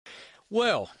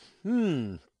Well,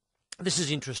 this is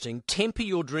interesting. Temper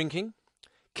your drinking.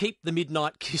 Keep the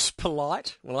midnight kiss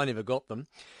polite. Well, I never got them.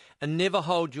 And never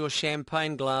hold your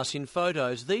champagne glass in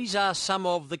photos. These are some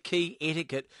of the key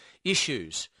etiquette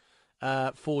issues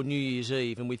for New Year's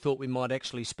Eve, and we thought we might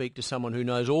actually speak to someone who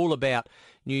knows all about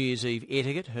New Year's Eve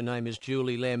etiquette. Her name is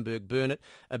Julie Lamberg-Burnet,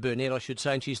 Burnet, I should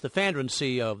say, and she's the founder and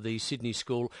CEO of the Sydney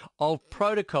School of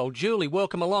Protocol. Julie,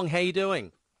 welcome along. How are you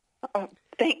doing? Oh,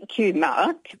 thank you,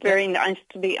 Mark. Very nice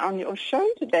to be on your show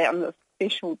today on this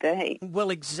special day.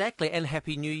 Well, exactly, and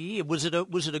Happy New Year. Was it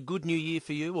a good New Year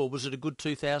for you, or was it a good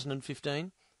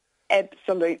 2015?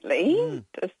 Absolutely.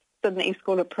 The Sydney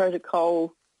School of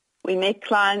Protocol, we met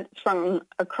clients from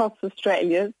across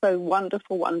Australia, so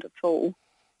wonderful, wonderful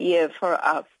year for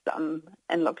us, and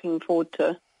looking forward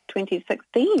to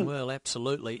 2016. Well,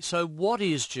 absolutely. So what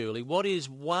is, Julie, what is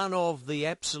one of the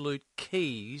absolute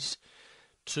keys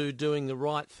to doing the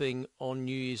right thing on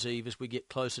New Year's Eve as we get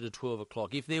closer to 12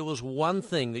 o'clock? If there was one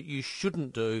thing that you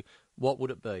shouldn't do, what would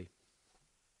it be?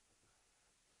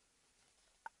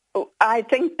 I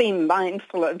think being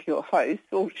mindful of your host,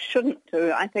 or shouldn't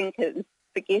do, I think is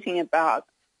forgetting about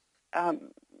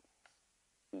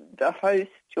the host,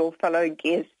 your fellow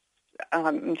guests,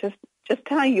 just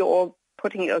how you're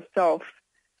putting yourself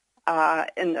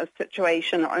in a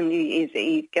situation on New Year's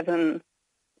Eve, given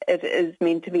it is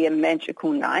meant to be a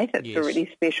magical night. It's a really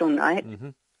special night,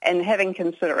 and having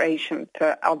consideration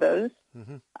for others.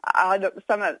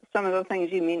 Some of the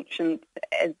things you mentioned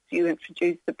as you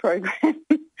introduced the program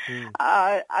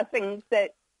are things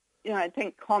that I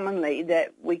think commonly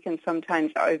that we can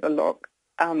sometimes overlook,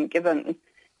 given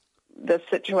the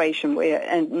situation we're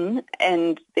in,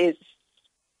 and there's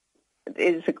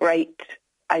a great,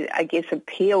 I guess,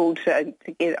 appeal to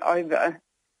get over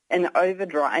an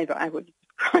overdrive, I would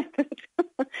describe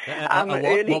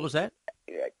it. What was that?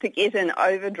 To get in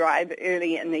overdrive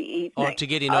early in the evening. Oh, to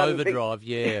get in overdrive,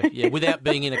 yeah, without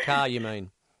being in a car, you mean?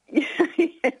 Yes.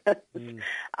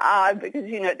 Because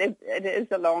it is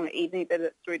a long evening, but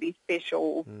it's really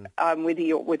special with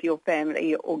your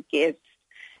family or guests.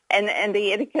 And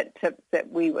the etiquette tips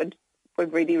that we would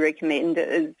really recommend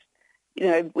is,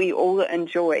 we all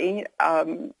enjoy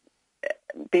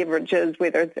beverages,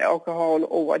 whether it's alcohol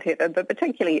or whatever, but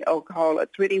particularly alcohol.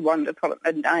 It's really wonderful at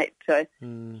midnight to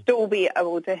still be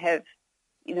able to have,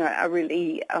 a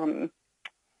really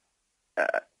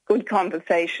good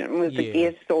conversation with the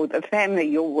guests or the family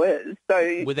you're with.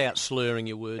 So without slurring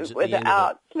your words.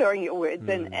 Without slurring your words,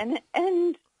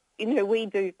 and we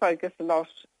do focus a lot,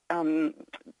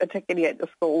 particularly at the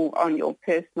school, on your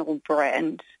personal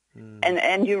brand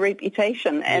and your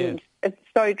reputation. And it's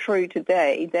so true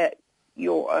today that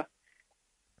your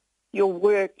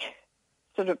work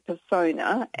sort of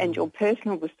persona and your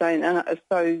personal persona are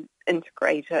so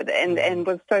integrated, and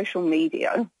with social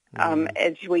media,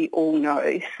 as we all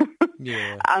know,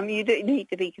 you do need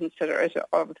to be considerate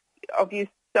of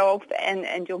yourself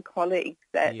and your colleagues.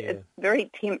 That it's very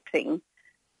tempting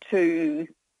to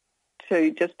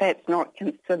just perhaps not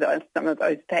consider some of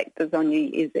those factors on New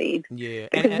Year's Eve. Yeah,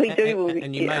 because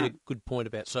and you made a good point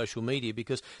about social media,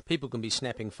 because people can be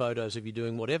snapping photos of you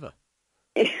doing whatever.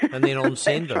 And then on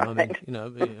send them. Right. I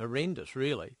mean, horrendous,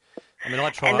 really. I mean,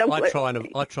 I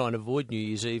try and avoid New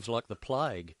Year's Eves like the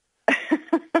plague.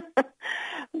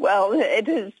 Well, it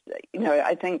is.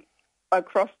 I think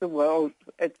across the world,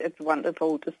 it's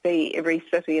wonderful to see every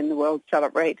city in the world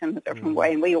celebrate in a different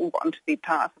way, and we all want to be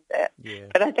part of that. Yeah.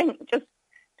 But I think just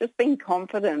being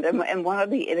confident, and one of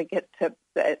the etiquette tips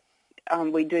that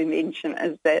we do mention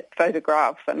is that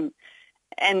photograph, and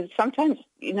sometimes,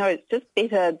 it's just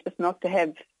better just not to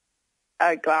have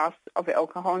a glass of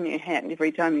alcohol in your hand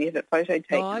every time you have a photo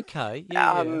taken. Oh, okay.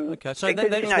 Yeah, okay. So because,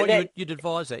 that's what you'd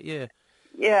advise that, yeah.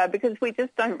 Yeah, because we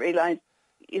just don't realise,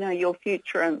 your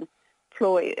future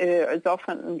employer is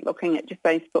often looking at your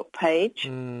Facebook page.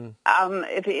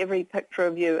 If every picture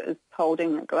of you is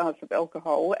holding a glass of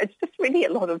alcohol, it's just really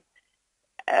a lot of,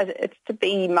 it's to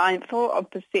be mindful of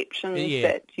perceptions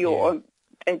that you're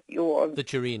in,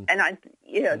 and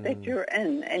that you're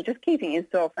in, and just keeping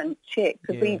yourself in check,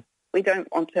 because we don't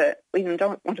want to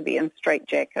be in a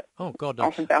straitjacket. Oh God,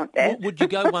 no. About that. Would you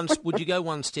go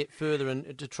one step further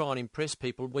and to try and impress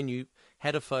people, when you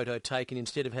had a photo taken,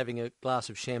 instead of having a glass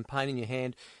of champagne in your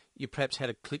hand, you perhaps had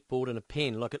a clipboard and a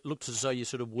pen? Like, it looks as though you're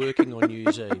sort of working on New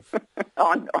Year's Eve.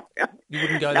 Oh no, you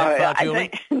wouldn't go that far,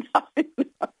 Julie. No.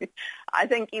 I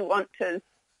think you want to.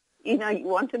 You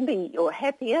want to be your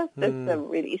happiest. It's a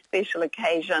really special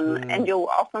occasion, and you're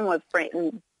often with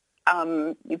friends.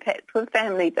 You've had with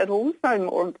family, but also,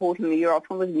 more importantly, you're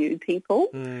often with new people.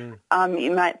 You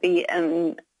might be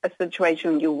in a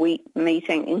situation you're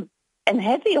meeting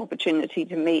have the opportunity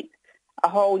to meet a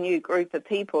whole new group of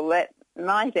people that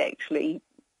might actually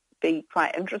be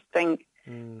quite interesting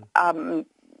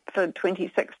for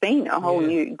 2016, a whole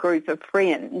new group of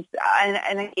friends.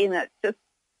 And again, it's just,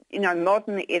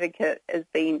 modern etiquette is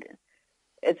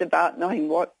about knowing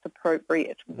what's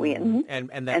appropriate when.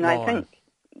 And I think,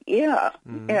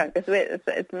 because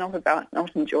it's not about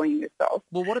not enjoying yourself.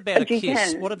 Well, what about a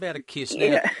kiss? What about a kiss?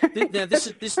 Now, now this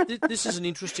is an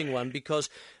interesting one, because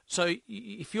so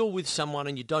if you're with someone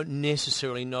and you don't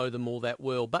necessarily know them all that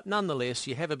well, but nonetheless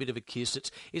you have a bit of a kiss,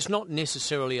 it's not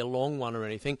necessarily a long one or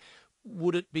anything.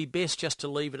 Would it be best just to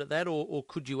leave it at that, or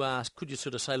could you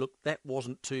sort of say, look, that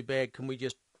wasn't too bad, can we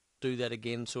just do that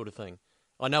again, sort of thing?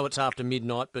 I know it's after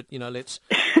midnight, but, let's...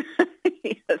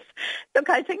 Yes. Look,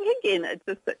 I think, again, it's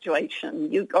a situation.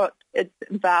 It's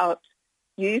about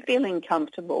you feeling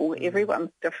comfortable.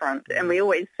 Everyone's different. And we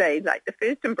always say, like, the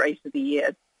first embrace of the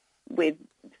year, we'd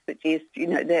suggest,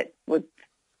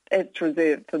 it's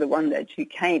reserved for the one that you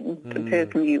came, the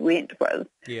person you went with.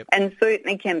 Yep. And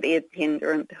certainly can be a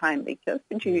tender and timely kiss,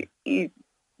 but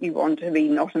you want to be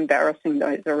not embarrassing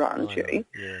those around you.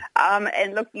 Yeah.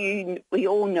 And look, we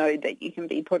all know that you can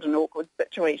be put in awkward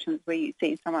situations where you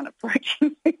see someone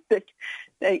approaching you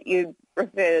that you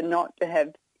prefer not to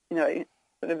have, sort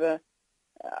of a,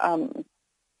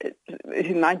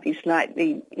 who might be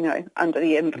slightly, under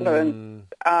the influence.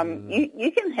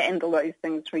 You can handle those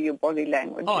things through your body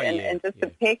language, and just a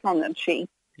peck on the cheek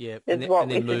is what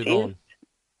we suggest.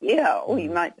 Yeah, or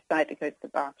you might decide to go to the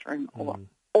bathroom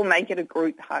or make it a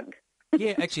group hug.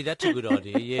 Yeah, actually, that's a good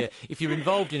idea. Yeah, if you're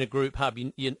involved in a group hug,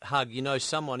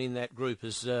 someone in that group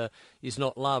is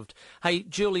not loved. Hey,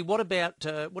 Julie, what about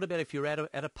if you're at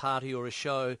a party or a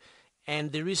show,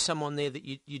 and there is someone there that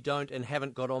you don't and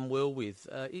haven't got on well with?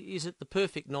 Is it the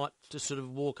perfect night to sort of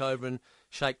walk over and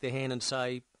shake their hand and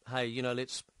say, hey,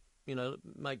 let's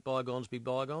make bygones be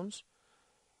bygones?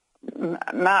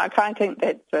 Mark, I think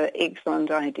that's an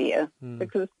excellent idea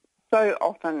because so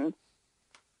often,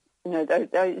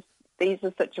 these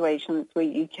are situations where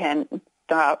you can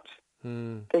start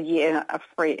the year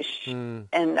afresh.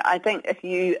 And I think if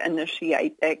you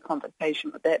initiate that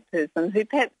conversation with that person who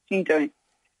perhaps you don't,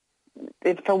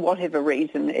 for whatever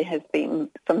reason, there has been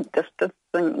some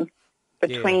distancing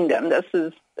between them, this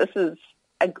is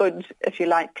a good, if you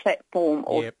like, platform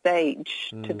or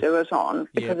stage to do it on,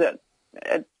 because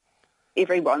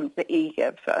everyone's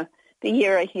eager for the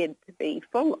year ahead to be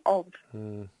full of,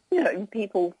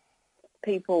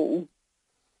 people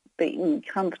being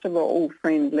comfortable,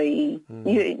 friendly,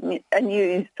 a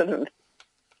new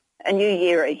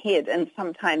year ahead, and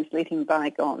sometimes letting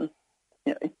bygone.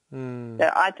 So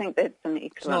I think that's an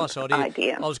excellent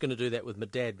idea. I was going to do that with my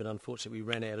dad, but unfortunately we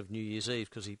ran out of New Year's Eve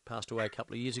because he passed away a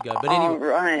couple of years ago. But anyway,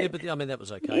 right. But that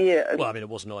was okay. Yeah. Well, it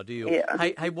wasn't ideal. Yeah.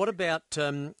 Hey, what about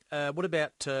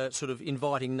sort of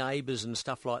inviting neighbours and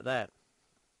stuff like that?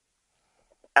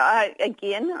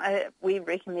 We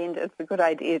recommend it's a good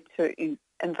idea to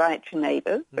invite your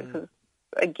neighbours because,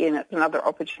 again, it's another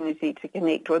opportunity to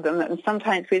connect with them. And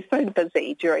sometimes we're so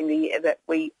busy during the year that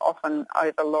we often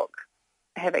overlook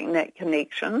having that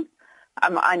connection.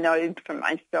 I know for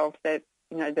myself that,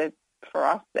 that for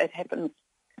us that happens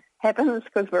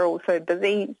because we're all so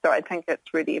busy. So I think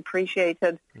it's really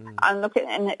appreciated. And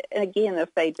again,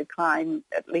 if they decline,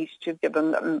 at least you've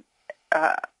given them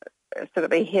sort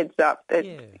of a heads up that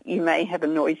you may have a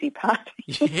noisy party.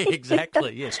 Yeah,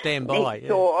 exactly. Yeah, stand by.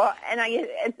 Door. And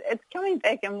it's coming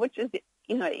back, and which is,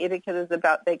 etiquette is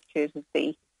about that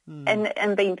courtesy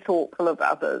and being thoughtful of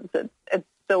others. It's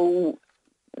still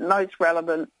most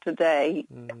relevant today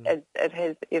as it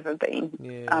has ever been.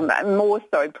 Yeah. More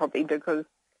so probably because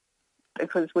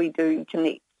we do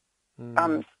connect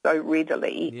so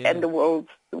readily, and the world's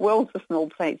a small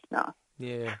place now.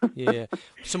 Yeah.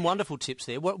 Some wonderful tips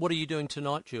there. What are you doing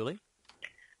tonight, Julie?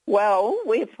 Well,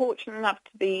 we're fortunate enough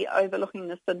to be overlooking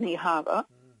the Sydney Harbour.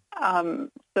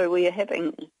 So we are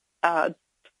having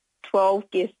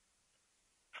 12 guests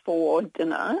for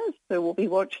dinner. So we'll be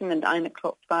watching the 9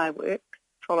 o'clock fireworks,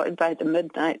 followed by the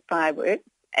midnight fireworks.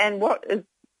 And what is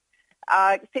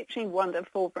exceptionally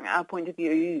wonderful from our point of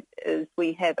view is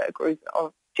we have a group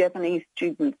of Japanese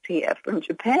students here from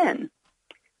Japan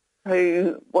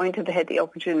who won't have had the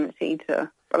opportunity to,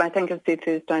 well, I think it's their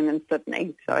first time in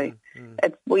Sydney. So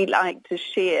we like to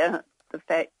share the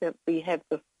fact that we have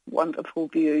this wonderful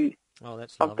view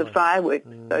of the fireworks.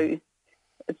 So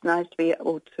it's nice to be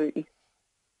able to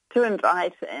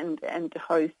invite and to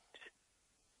host,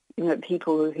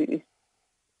 people who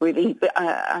really,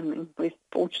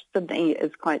 Sydney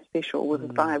is quite special with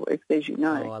the fireworks, as you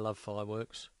know. Oh, I love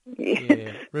fireworks.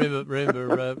 Yeah.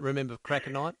 Remember Cracker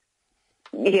Night?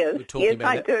 Yes,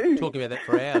 I do. Talking about that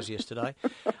for hours yesterday.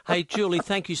 Hey, Julie,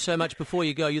 thank you so much. Before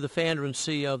you go, you're the founder and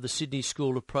CEO of the Sydney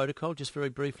School of Protocol. Just very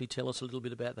briefly tell us a little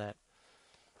bit about that.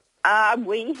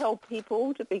 We help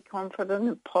people to be confident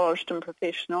and polished and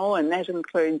professional, and that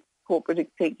includes corporate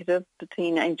executives to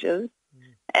teenagers,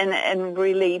 and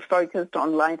really focused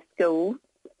on life skills,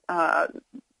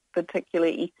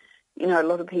 particularly, a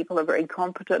lot of people are very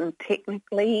competent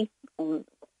technically,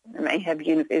 they may have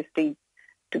university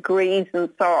degrees and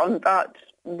so on, but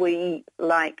we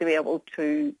like to be able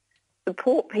to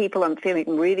support people in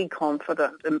feeling really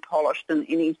confident and polished in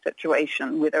any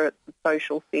situation, whether it's a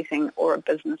social setting or a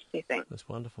business setting. That's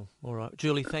wonderful. All right.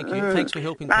 Julie, thank you. Thanks for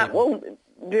helping people. Well,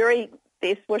 very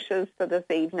best wishes for this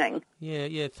evening.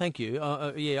 Yeah, thank you.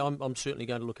 I'm certainly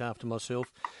going to look after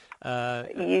myself.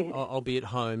 I'll be at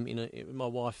home. My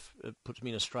wife puts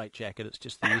me in a straitjacket. It's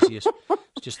just the easiest.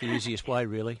 It's just the easiest way,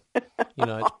 really. It's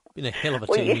been a hell of a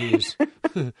 10 years.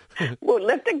 Well,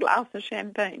 lift a glass of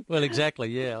champagne. Well, exactly.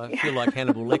 Yeah, I feel like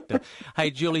Hannibal Lecter. Hey,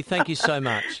 Julie, thank you so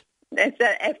much. It's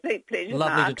an absolute pleasure.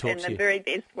 Lovely Mark, to talk and to you. the very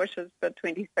best wishes for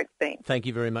 2016. Thank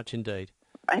you very much indeed.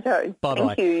 Righto.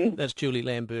 Bye-bye. Thank you. That's Julie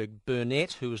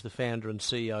Lamberg-Burnet, who is the founder and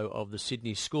CEO of the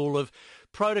Sydney School of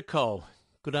Protocol.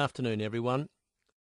 Good afternoon, everyone.